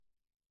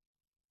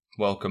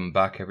Welcome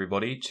back,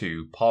 everybody,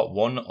 to part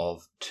 1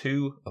 of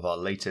 2 of our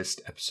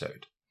latest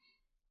episode.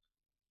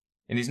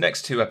 In these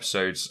next 2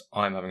 episodes,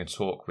 I'm having a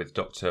talk with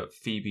Dr.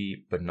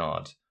 Phoebe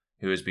Bernard,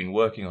 who has been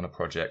working on a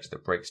project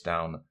that breaks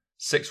down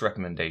 6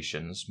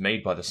 recommendations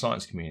made by the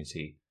science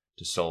community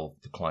to solve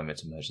the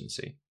climate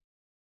emergency.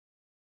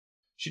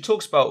 She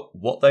talks about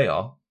what they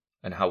are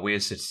and how we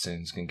as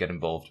citizens can get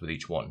involved with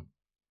each one.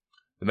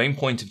 The main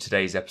point of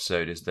today's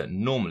episode is that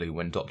normally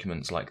when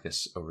documents like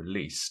this are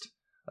released,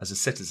 as a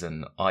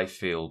citizen, I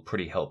feel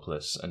pretty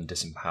helpless and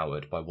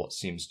disempowered by what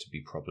seems to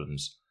be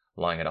problems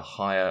lying at a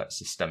higher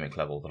systemic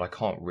level that I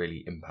can't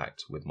really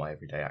impact with my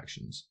everyday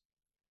actions.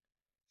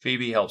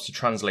 Phoebe helps to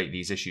translate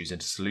these issues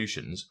into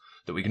solutions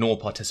that we can all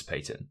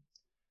participate in.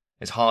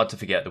 It's hard to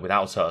forget that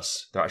without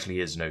us, there actually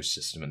is no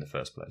system in the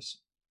first place.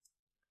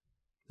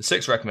 The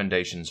 6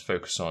 recommendations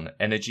focus on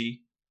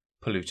energy,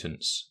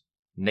 pollutants,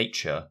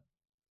 nature,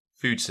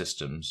 food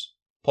systems,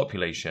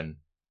 population,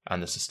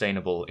 and the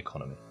sustainable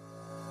economy.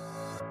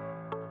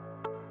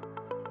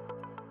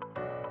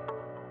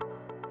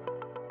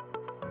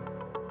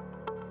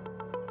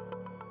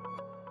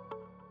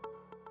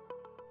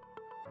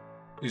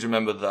 Please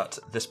remember that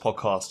this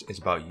podcast is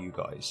about you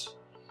guys.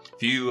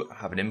 If you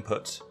have an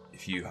input,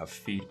 if you have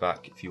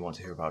feedback, if you want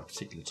to hear about a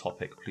particular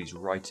topic, please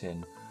write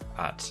in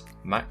at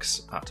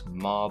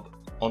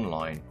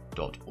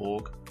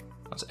max@marbonline.org.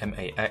 That's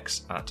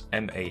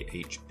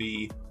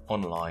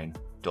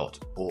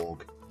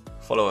max@mahbonline.org.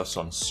 Follow us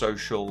on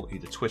social,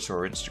 either Twitter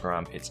or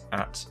Instagram. It's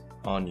at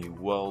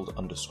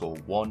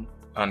ournewworld_1.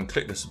 And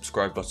click the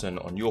subscribe button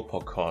on your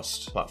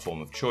podcast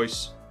platform of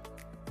choice.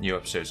 New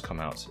episodes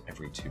come out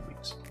every 2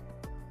 weeks.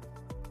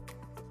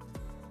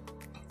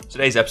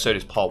 Today's episode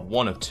is part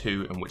 1 of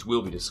 2, in which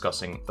we'll be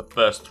discussing the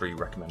first 3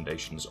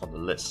 recommendations on the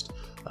list.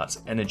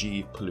 That's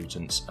energy,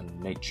 pollutants, and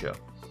nature.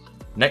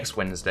 Next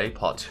Wednesday,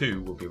 part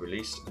 2 will be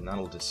released, and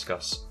that'll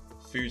discuss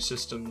food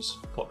systems,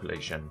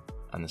 population,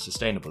 and the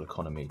sustainable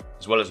economy,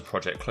 as well as a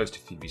project close to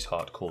Phoebe's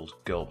heart called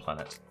Girl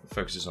Planet, that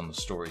focuses on the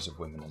stories of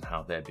women and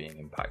how they're being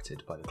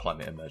impacted by the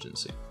climate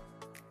emergency.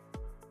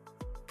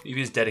 Phoebe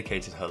has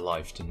dedicated her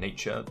life to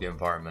nature, the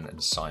environment,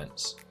 and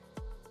science.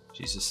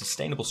 She's a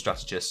sustainable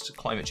strategist,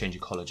 climate change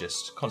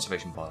ecologist,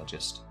 conservation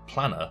biologist,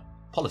 planner,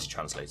 policy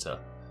translator,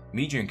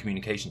 media and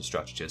communication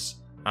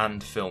strategist,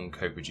 and film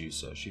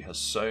co-producer. She has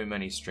so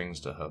many strings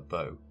to her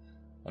bow,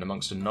 and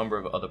amongst a number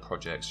of other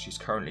projects, she's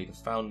currently the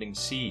founding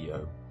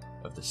CEO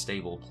of the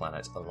Stable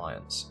Planet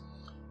Alliance,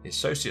 the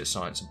associate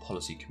science and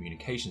policy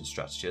communication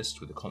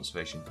strategist with the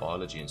Conservation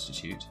Biology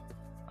Institute,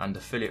 and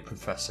affiliate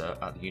professor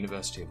at the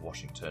University of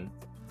Washington,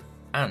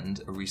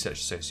 and a research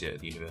associate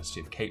at the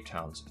University of Cape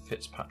Town's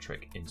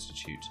Fitzpatrick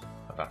Institute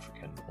of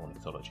African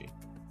Ornithology.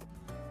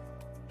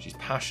 She's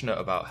passionate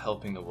about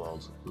helping the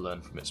world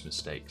learn from its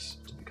mistakes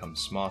to become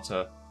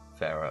smarter,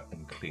 fairer,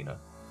 and cleaner,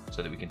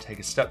 so that we can take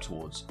a step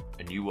towards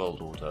a new world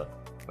order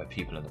where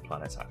people and the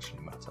planet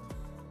actually matter.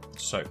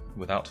 So,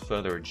 without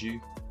further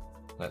ado,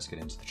 let's get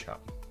into the chat.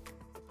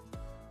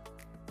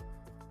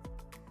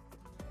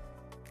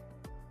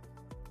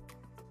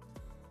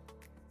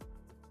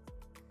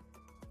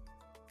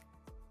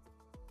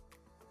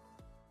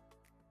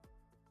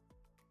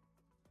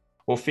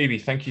 Well, Phoebe,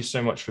 thank you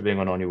so much for being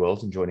on Your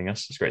World and joining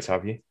us. It's great to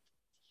have you.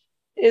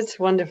 It's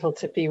wonderful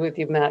to be with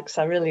you, Max.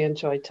 I really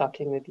enjoyed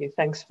talking with you.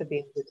 Thanks for the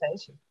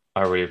invitation.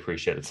 I really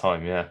appreciate the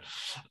time, yeah.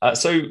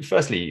 So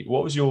firstly,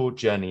 what was your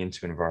journey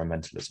into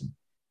environmentalism?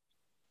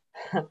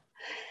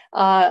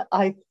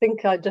 I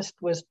think I just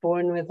was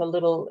born with a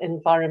little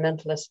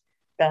environmentalist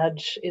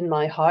badge in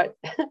my heart.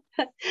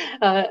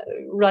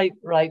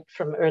 Right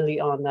from early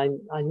on, I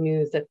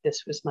knew that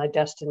this was my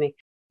destiny.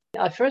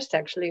 I first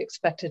actually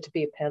expected to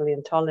be a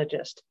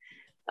paleontologist.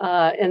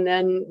 And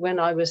then when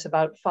I was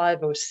about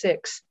 5 or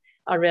 6,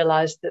 I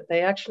realized that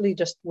they actually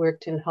just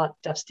worked in hot,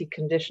 dusty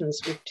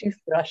conditions with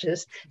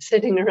toothbrushes,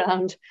 sitting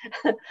around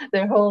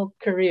their whole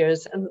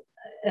careers.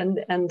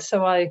 And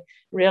so I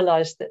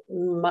realized that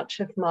much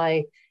of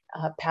my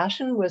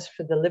passion was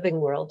for the living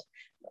world.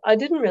 I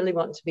didn't really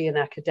want to be an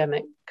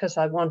academic because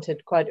I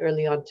wanted quite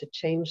early on to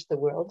change the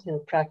world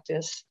in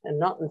practice and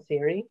not in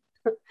theory.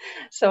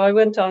 So I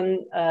went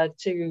on I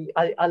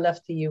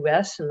left the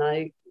US and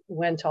I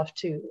went off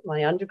to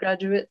my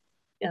undergraduate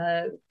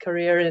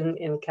career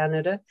in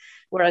Canada,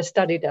 where I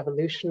studied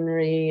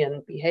evolutionary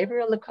and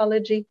behavioral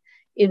ecology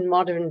in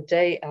modern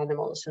day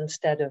animals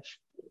instead of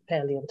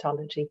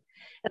paleontology.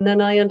 And then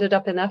I ended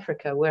up in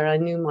Africa, where I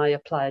knew my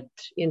applied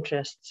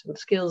interests and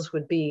skills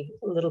would be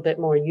a little bit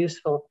more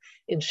useful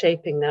in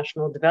shaping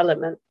national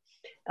development.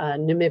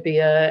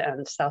 Namibia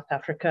and South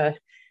Africa,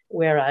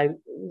 where I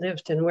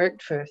lived and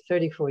worked for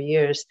 34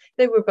 years,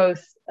 they were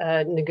both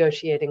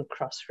negotiating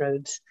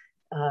crossroads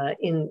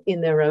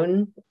in their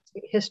own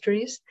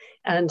histories.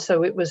 And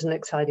so it was an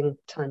exciting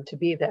time to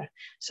be there.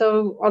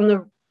 So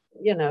on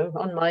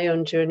my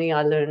own journey,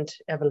 I learned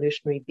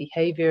evolutionary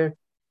behavior,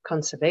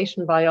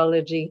 conservation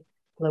biology,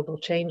 global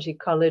change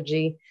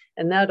ecology,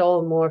 and that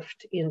all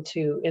morphed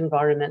into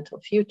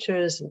environmental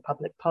futures and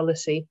public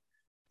policy.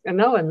 And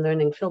now I'm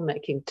learning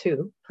filmmaking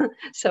too.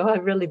 So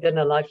I've really been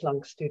a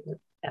lifelong student,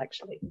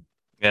 actually.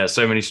 Yeah,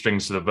 so many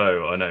strings to the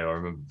bow. I know. I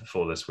remember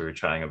before this we were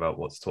chatting about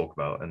what to talk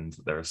about, and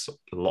there are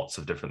lots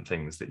of different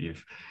things that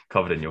you've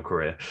covered in your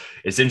career.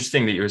 It's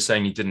interesting that you were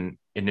saying you didn't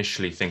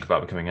initially think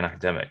about becoming an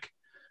academic,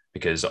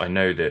 because I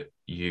know that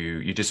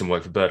you did some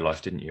work for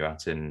BirdLife, didn't you,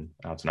 out in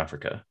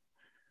Africa?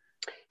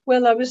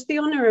 Well, I was the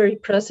honorary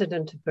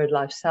president of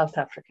BirdLife South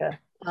Africa,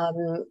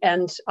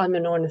 and I'm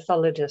an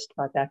ornithologist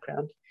by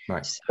background.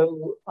 Right.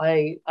 So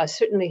I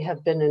certainly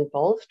have been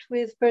involved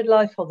with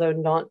BirdLife, although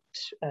not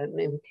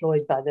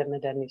employed by them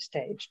at any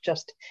stage,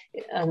 just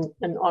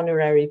an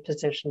honorary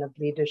position of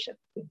leadership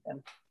with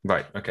them.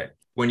 Right. Okay.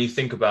 When you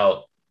think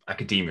about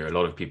academia, a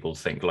lot of people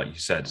think, like you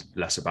said,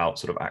 less about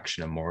sort of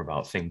action and more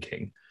about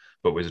thinking.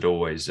 But was it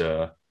always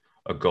a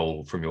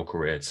goal from your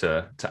career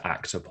to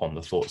act upon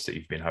the thoughts that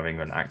you've been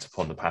having and act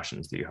upon the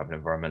passions that you have in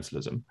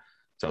environmentalism?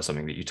 Is that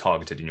something that you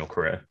targeted in your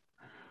career?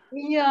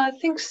 Yeah, I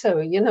think so.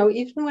 You know,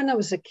 even when I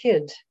was a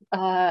kid,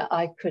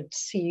 I could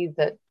see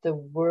that the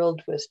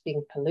world was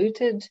being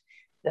polluted,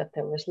 that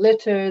there was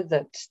litter,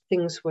 that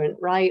things weren't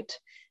right,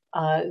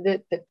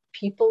 that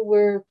people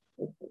were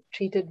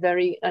treated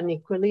very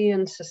unequally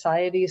in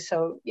society.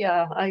 So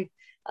yeah,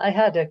 I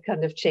had a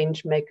kind of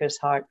change maker's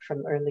heart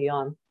from early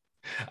on.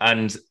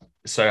 And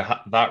so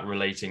that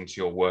relating to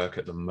your work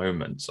at the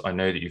moment, I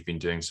know that you've been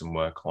doing some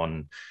work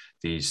on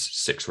these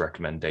 6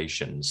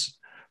 recommendations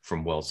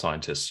from world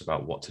scientists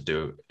about what to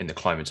do in the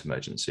climate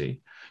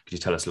emergency. Could you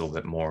tell us a little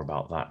bit more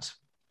about that?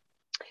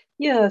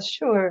 Yeah,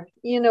 sure.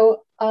 You know,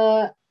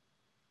 I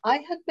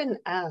had been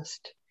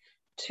asked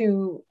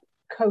to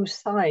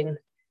co-sign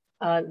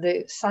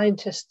the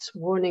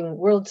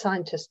world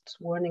scientists'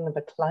 warning of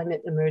a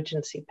climate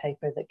emergency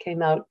paper that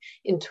came out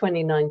in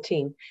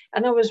 2019.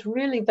 And I was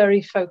really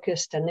very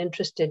focused and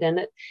interested in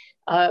it.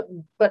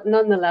 But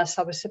nonetheless,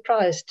 I was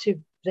surprised to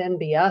then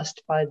be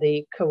asked by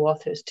the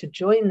co-authors to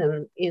join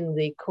them in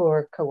the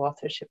core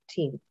co-authorship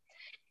team.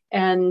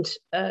 And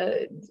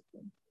a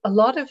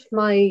lot of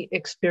my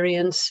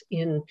experience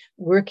in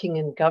working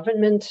in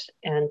government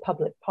and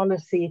public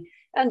policy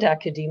and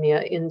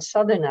academia in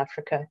Southern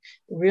Africa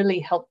really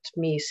helped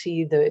me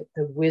see the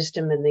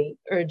wisdom and the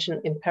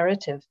urgent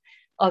imperative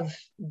of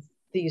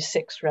these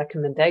 6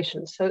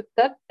 recommendations. So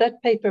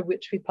that paper,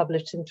 which we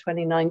published in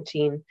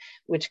 2019,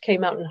 which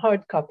came out in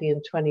hard copy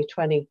in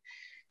 2020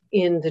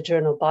 in the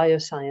journal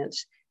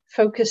Bioscience,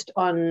 focused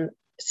on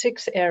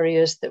 6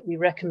 areas that we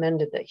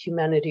recommended that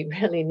humanity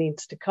really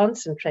needs to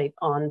concentrate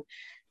on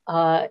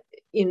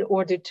in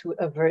order to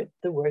avert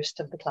the worst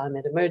of the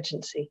climate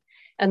emergency.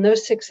 And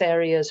those 6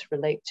 areas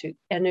relate to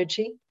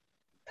energy,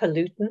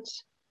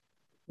 pollutants,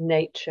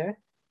 nature,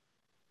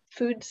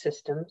 food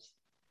systems,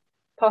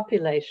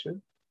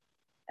 population,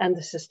 and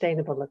the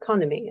sustainable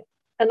economy.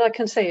 And I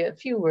can say a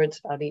few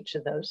words about each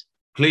of those.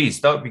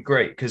 Please, that would be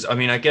great. Because I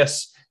mean, I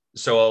guess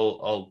so.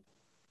 I'll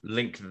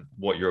link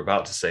what you're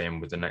about to say in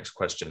with the next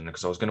question,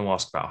 because I was going to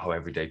ask about how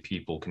everyday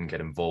people can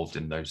get involved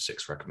in those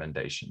 6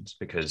 recommendations.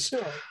 Because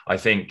Sure. I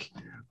think,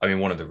 I mean,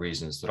 one of the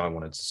reasons that I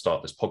wanted to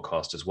start this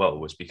podcast as well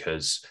was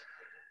because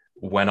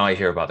when I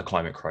hear about the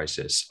climate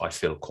crisis, I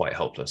feel quite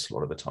helpless a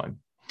lot of the time.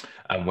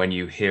 And when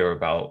you hear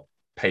about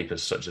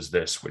papers such as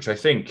this, which I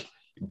think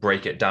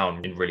break it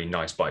down in really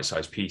nice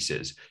bite-sized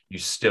pieces, you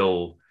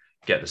still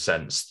get the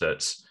sense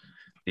that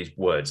these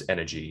words,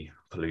 energy,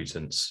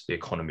 pollutants, the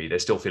economy, they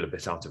still feel a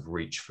bit out of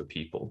reach for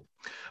people.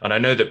 And I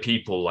know that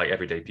people, like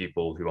everyday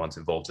people who aren't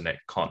involved in it,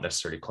 can't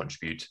necessarily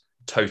contribute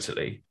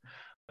totally.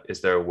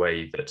 Is there a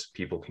way that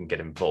people can get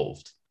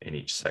involved in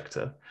each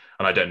sector?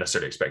 And I don't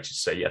necessarily expect you to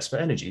say, yes, for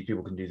energy,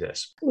 people can do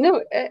this.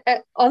 No,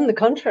 on the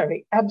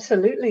contrary,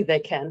 absolutely they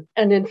can.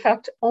 And in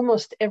fact,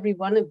 almost every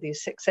one of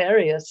these 6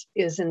 areas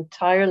is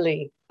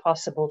entirely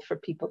possible for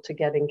people to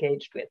get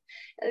engaged with.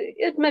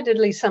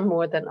 Admittedly, some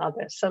more than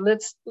others. So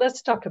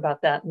let's talk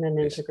about that in an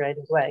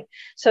integrated way.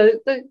 So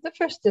the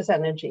first is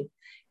energy.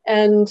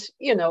 And,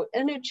 you know,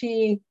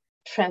 energy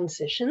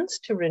transitions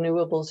to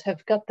renewables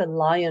have got the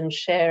lion's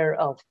share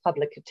of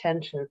public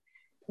attention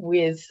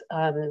with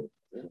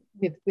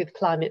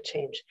climate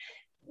change.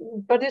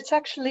 But it's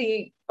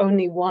actually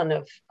only one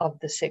of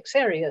the 6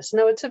 areas.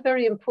 Now, it's a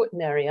very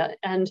important area,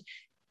 and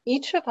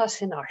each of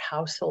us in our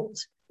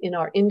households, in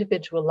our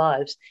individual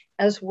lives,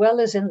 as well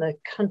as in the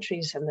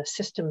countries and the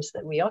systems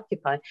that we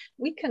occupy,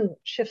 we can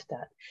shift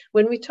that.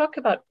 When we talk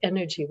about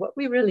energy, what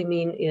we really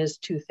mean is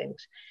 2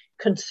 things: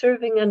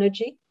 conserving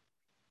energy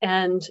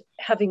and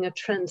having a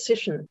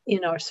transition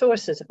in our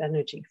sources of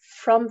energy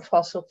from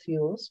fossil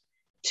fuels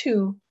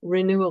to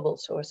renewable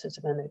sources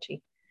of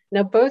energy.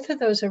 Now, both of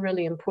those are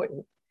really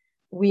important.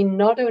 We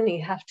not only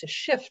have to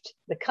shift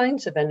the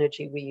kinds of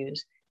energy we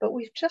use, but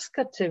we've just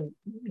got to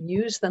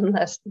use them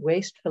less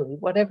wastefully,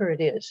 whatever it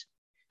is,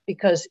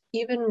 because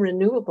even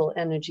renewable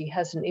energy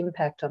has an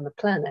impact on the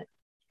planet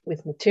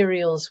with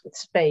materials, with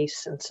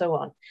space, and so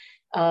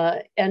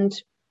on. And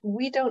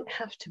we don't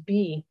have to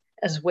be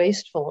as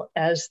wasteful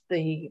as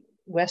the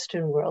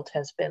Western world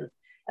has been,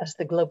 as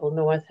the global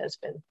North has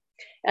been.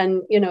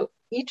 And,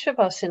 each of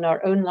us in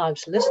our own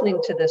lives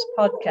listening to this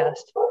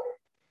podcast,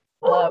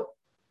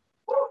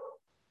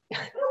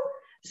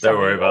 don't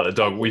worry about the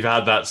dog. We've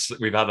had that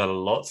a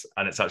lot,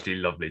 and it's actually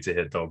lovely to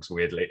hear dogs.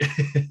 Weirdly,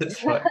 it's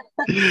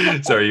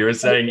fine. Sorry, you were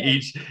saying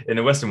each in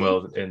the Western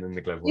world, and in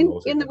the global world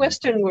also. In the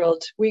Western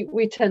world,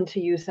 we tend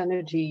to use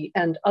energy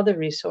and other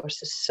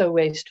resources so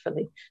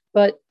wastefully.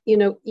 But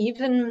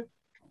even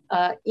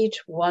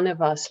each one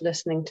of us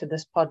listening to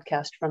this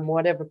podcast from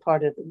whatever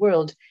part of the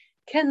world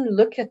can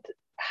look at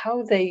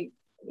how they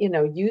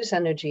use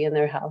energy in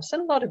their house,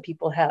 and a lot of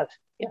people have.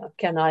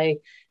 Can I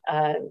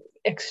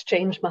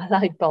exchange my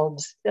light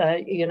bulbs?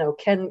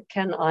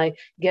 Can I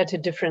get a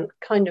different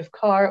kind of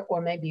car,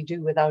 or maybe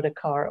do without a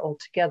car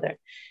altogether?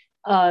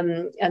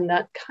 And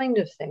that kind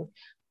of thing.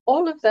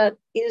 All of that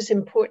is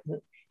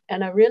important,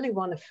 and I really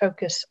want to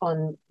focus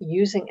on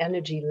using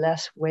energy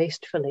less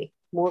wastefully,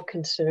 more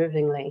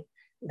conservingly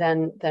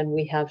than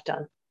we have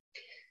done.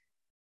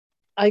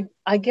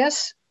 I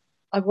guess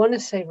I want to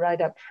say right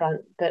up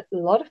front that a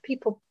lot of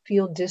people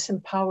feel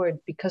disempowered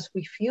because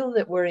we feel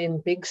that we're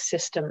in big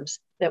systems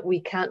that we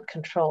can't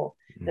control,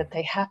 that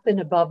they happen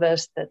above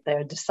us, that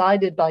they're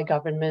decided by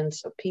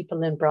governments or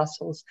people in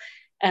Brussels,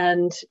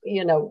 and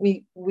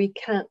we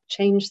can't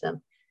change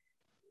them.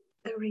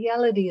 The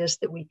reality is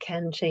that we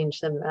can change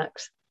them,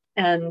 Max.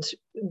 And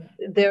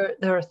there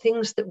are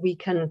things that we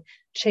can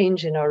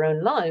change in our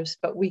own lives,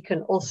 but we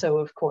can also,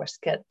 of course,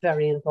 get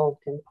very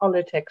involved in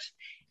politics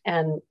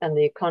and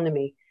the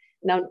economy.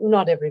 Now,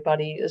 not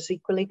everybody is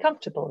equally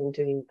comfortable in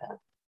doing that.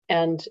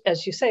 And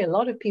as you say, a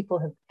lot of people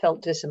have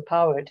felt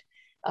disempowered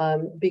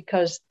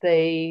because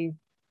they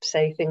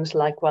say things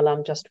like, well,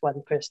 I'm just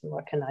one person,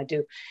 what can I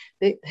do?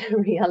 The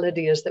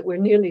reality is that we're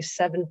nearly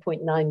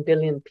 7.9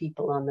 billion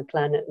people on the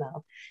planet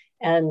now.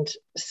 And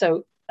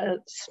so a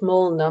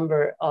small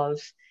number of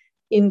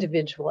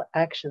individual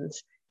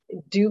actions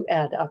do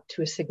add up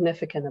to a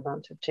significant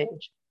amount of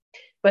change.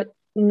 But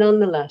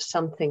nonetheless,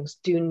 some things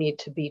do need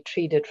to be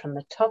treated from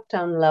the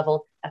top-down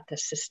level at the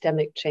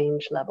systemic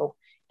change level.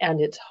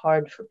 And it's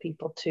hard for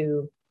people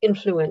to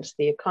influence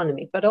the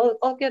economy. But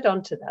I'll get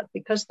onto that,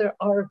 because there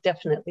are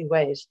definitely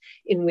ways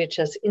in which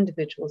as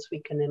individuals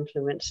we can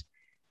influence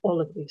all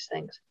of these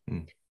things.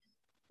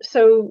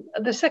 So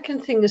the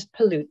second thing is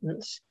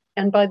pollutants.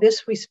 And by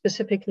this, we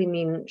specifically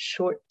mean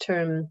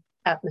short-term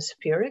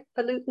atmospheric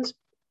pollutants,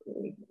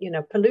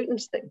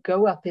 pollutants that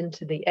go up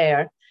into the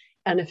air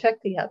and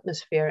affect the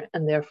atmosphere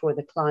and therefore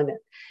the climate.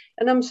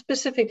 And I'm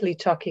specifically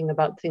talking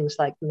about things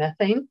like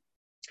methane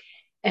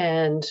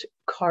and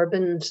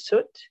carbon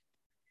soot.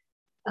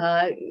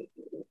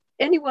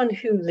 Anyone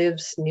who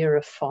lives near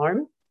a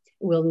farm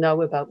will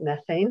know about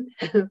methane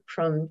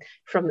from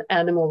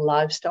animal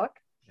livestock.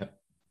 Yep.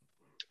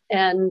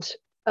 And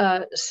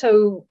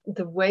so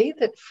the way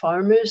that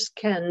farmers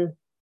can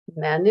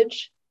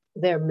manage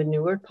their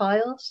manure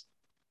piles,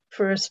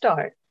 for a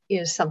start,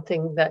 is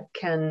something that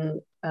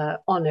can,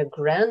 on a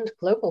grand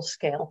global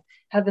scale,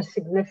 have a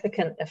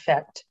significant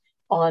effect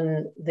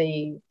on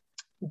the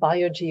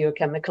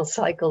biogeochemical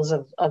cycles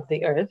of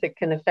the earth. It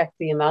can affect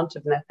the amount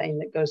of methane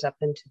that goes up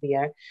into the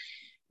air.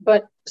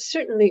 But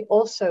certainly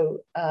also,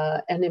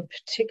 and in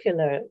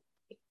particular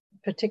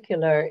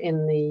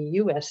in the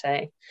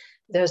USA,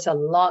 there's a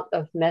lot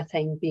of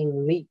methane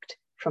being leaked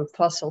from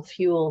fossil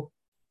fuel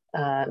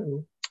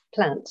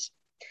plants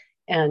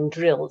and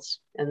drills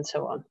and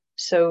so on.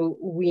 So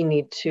we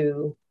need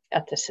to,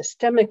 at the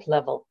systemic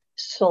level,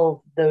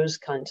 solve those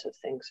kinds of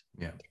things.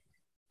 Yeah.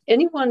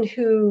 Anyone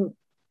who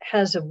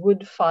has a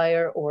wood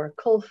fire or a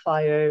coal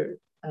fire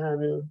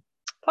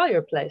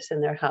fireplace in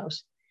their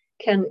house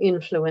can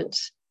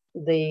influence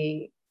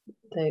the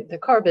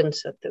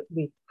carbons that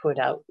we put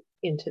out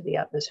into the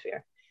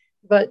atmosphere.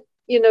 But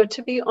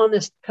to be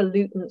honest,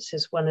 pollutants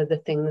is one of the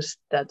things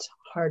that's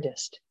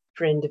hardest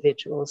for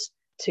individuals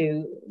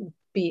to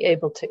be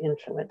able to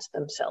influence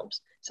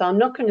themselves. So I'm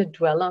not going to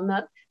dwell on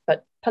that,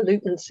 but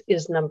pollutants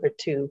is number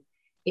 2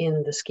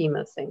 in the scheme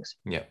of things.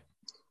 Yeah.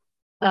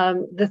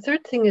 The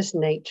third thing is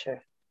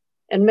nature.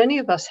 And many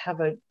of us have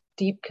a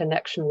deep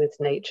connection with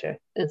nature,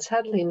 and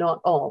sadly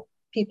not all.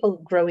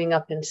 People growing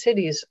up in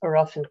cities are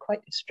often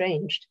quite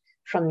estranged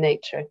from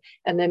nature,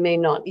 and they may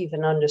not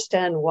even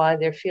understand why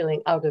they're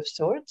feeling out of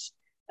sorts.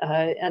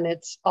 And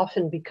it's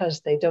often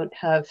because they don't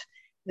have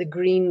the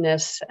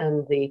greenness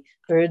and the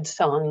bird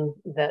song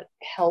that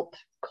help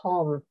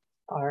calm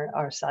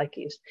our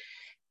psyches.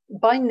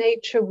 By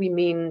nature, we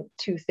mean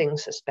 2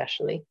 things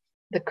especially: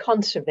 the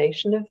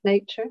conservation of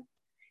nature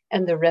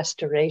and the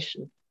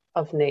restoration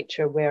of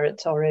nature where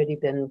it's already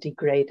been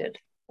degraded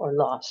or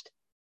lost.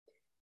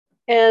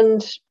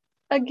 And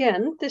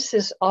again, this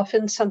is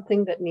often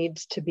something that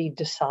needs to be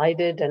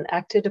decided and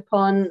acted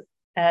upon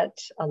at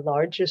a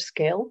larger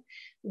scale.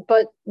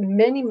 But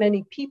many,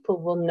 many people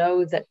will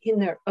know that in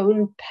their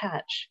own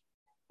patch,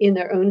 in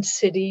their own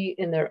city,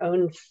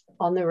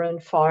 on their own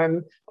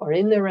farm, or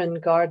in their own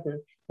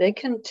garden, they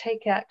can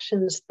take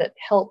actions that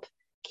help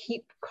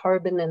keep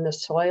carbon in the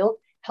soil,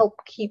 help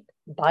keep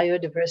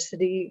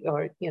biodiversity,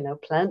 or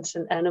plants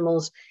and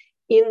animals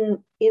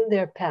in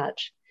their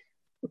patch,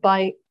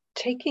 by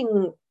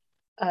taking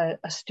a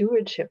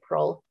stewardship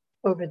role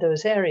over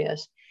those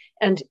areas.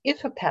 And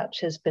if a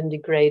patch has been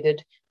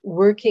degraded,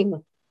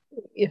 working,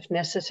 if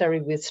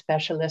necessary, with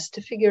specialists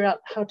to figure out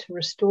how to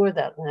restore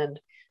that land.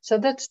 So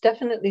that's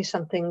definitely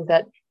something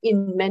that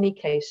in many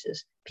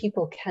cases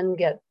people can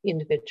get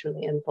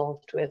individually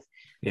involved with.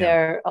 Yeah.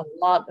 There are a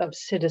lot of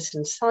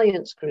citizen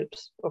science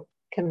groups, or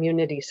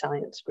community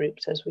science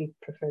groups, as we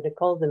prefer to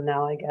call them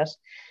now, I guess,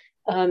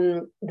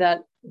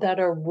 that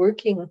are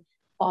working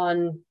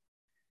on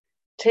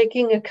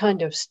taking a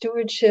kind of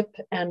stewardship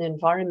and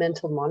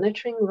environmental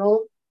monitoring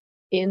role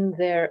in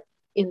their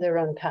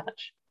own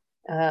patch.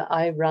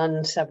 I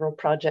run several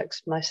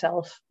projects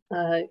myself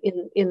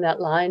in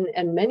that line,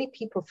 and many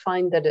people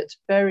find that it's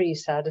very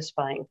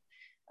satisfying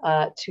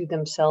to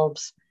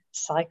themselves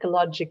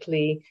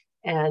psychologically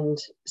and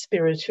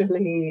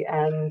spiritually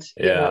and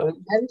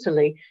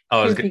mentally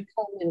to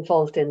become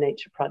involved in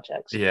nature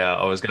projects. Yeah,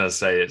 I was going to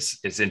say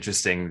it's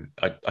interesting.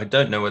 I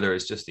don't know whether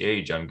it's just the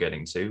age I'm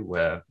getting to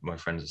where my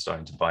friends are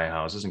starting to buy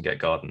houses and get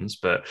gardens,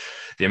 but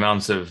the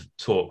amount of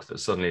talk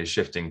that suddenly is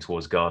shifting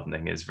towards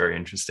gardening is very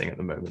interesting at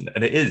the moment.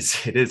 And it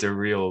is a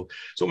real,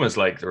 it's almost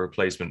like the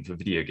replacement for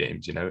video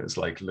games, it's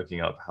like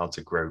looking up how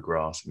to grow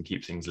grass and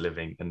keep things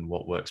living and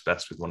what works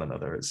best with one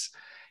another.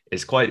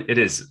 It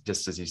is,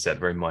 just as you said,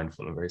 very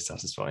mindful and very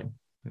satisfying.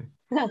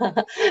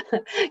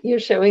 You're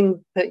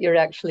showing that you're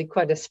actually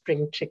quite a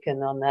spring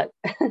chicken on that.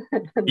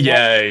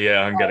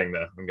 Yeah, I'm getting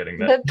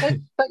there.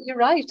 But you're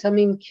right. I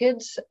mean,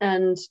 kids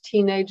and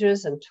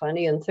teenagers and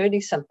 20 and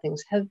 30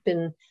 somethings have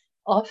been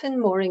often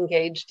more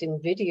engaged in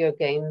video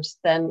games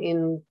than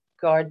in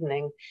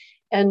gardening.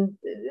 And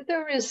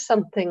there is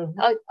something,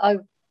 I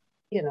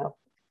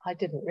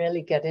didn't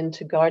really get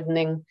into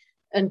gardening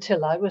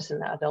until I was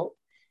an adult,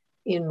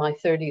 in my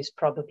 30s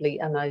probably,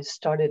 and I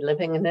started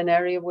living in an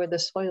area where the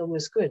soil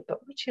was good. But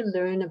what you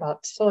learn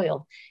about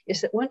soil is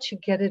that once you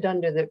get it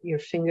under your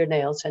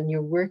fingernails and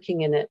you're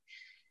working in it,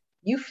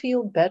 you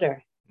feel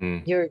better.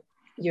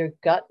 Your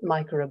gut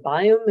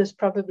microbiome is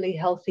probably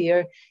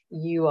healthier.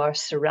 You are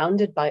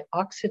surrounded by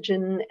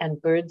oxygen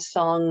and bird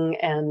song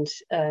and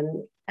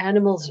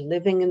animals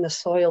living in the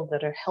soil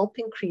that are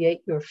helping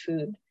create your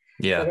food,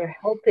 that are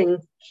helping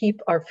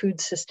keep our food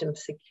system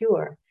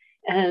secure.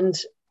 And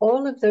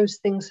all of those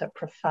things are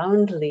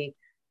profoundly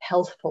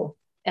healthful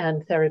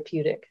and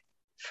therapeutic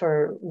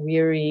for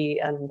weary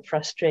and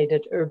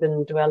frustrated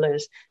urban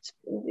dwellers,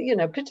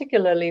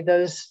 particularly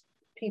those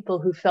people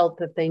who felt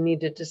that they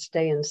needed to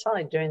stay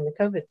inside during the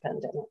COVID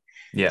pandemic.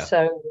 Yeah.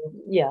 So,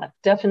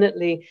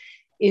 definitely,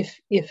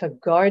 if a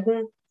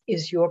garden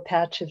is your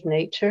patch of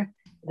nature,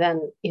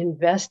 then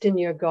invest in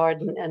your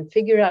garden and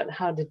figure out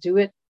how to do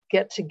it.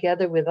 Get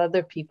together with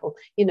other people.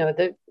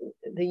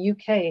 The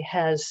UK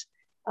has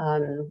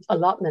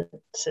allotment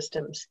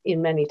systems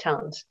in many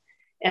towns.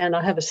 And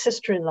I have a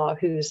sister-in-law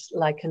who's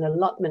like an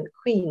allotment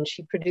queen.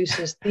 She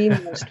produces the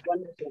most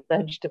wonderful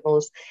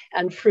vegetables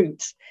and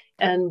fruits.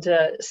 And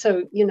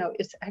so,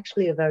 it's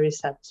actually a very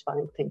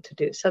satisfying thing to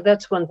do. So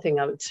that's one thing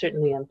I would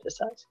certainly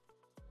emphasize.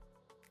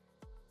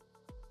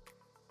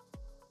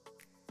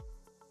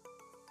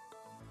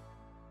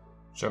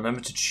 So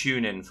remember to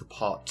tune in for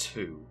part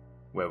 2,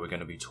 where we're going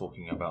to be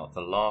talking about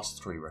the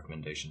last 3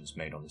 recommendations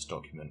made on this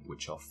document,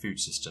 which are food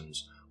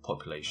systems,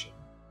 population,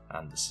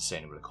 and the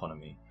sustainable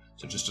economy.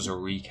 So just as a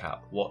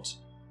recap, what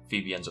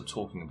Phoebe ends up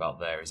talking about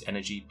there is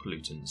energy,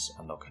 pollutants,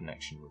 and our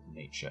connection with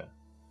nature.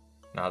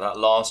 Now that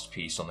last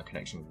piece on the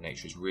connection with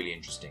nature is really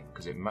interesting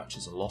because it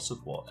matches a lot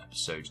of what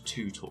episode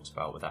 2 talks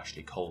about with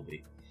Ashley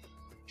Colby.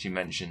 She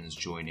mentions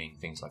joining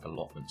things like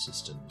allotment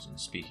systems and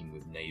speaking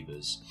with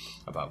neighbours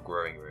about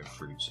growing your own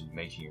fruits and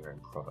making your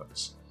own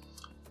products.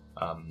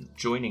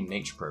 Joining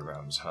nature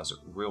programs has a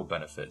real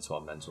benefit to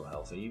our mental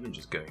health, and even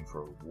just going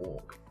for a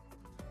walk.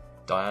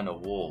 Diana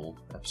Wall,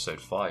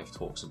 episode 5,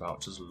 talks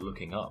about just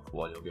looking up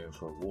while you're going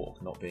for a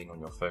walk, not being on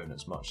your phone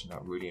as much, and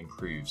that really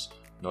improves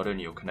not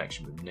only your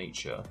connection with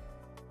nature,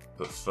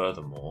 but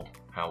furthermore,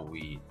 how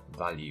we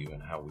value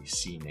and how we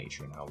see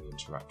nature and how we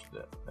interact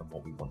with it, and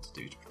what we want to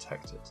do to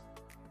protect it.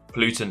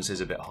 Pollutants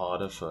is a bit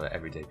harder for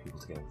everyday people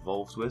to get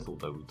involved with,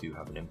 although we do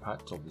have an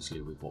impact,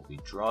 obviously, with what we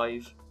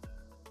drive.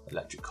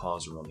 Electric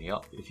cars are on the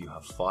up. If you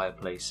have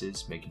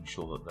fireplaces, making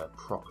sure that they're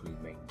properly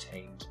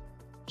maintained,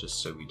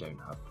 just so we don't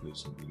have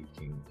pollutant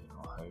leaking in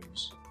our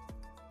homes.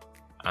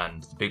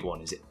 And the big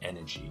one is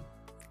energy.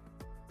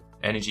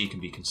 Energy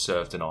can be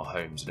conserved in our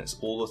homes, and it's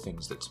all the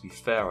things that, to be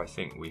fair, I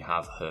think we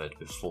have heard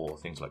before.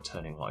 Things like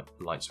turning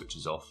light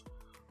switches off,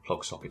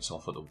 plug sockets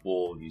off at the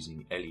wall,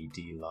 using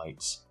LED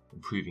lights,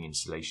 improving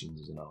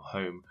installations in our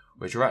home,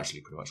 which are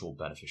actually pretty much all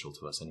beneficial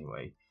to us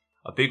anyway.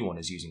 A big one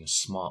is using a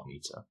smart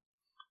meter.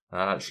 And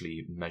that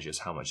actually measures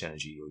how much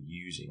energy you're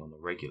using on the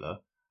regular,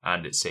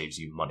 and it saves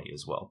you money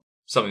as well.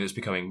 Something that's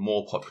becoming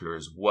more popular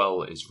as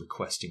well is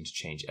requesting to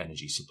change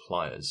energy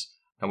suppliers.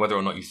 And whether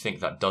or not you think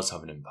that does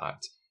have an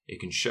impact, it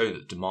can show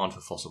that demand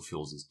for fossil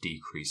fuels is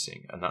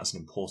decreasing, and that's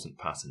an important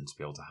pattern to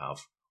be able to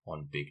have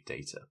on big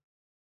data.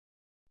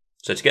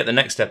 So to get the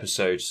next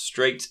episode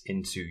straight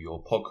into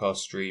your podcast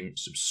stream,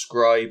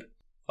 subscribe.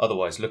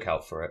 Otherwise, look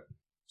out for it.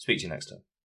 Speak to you next time.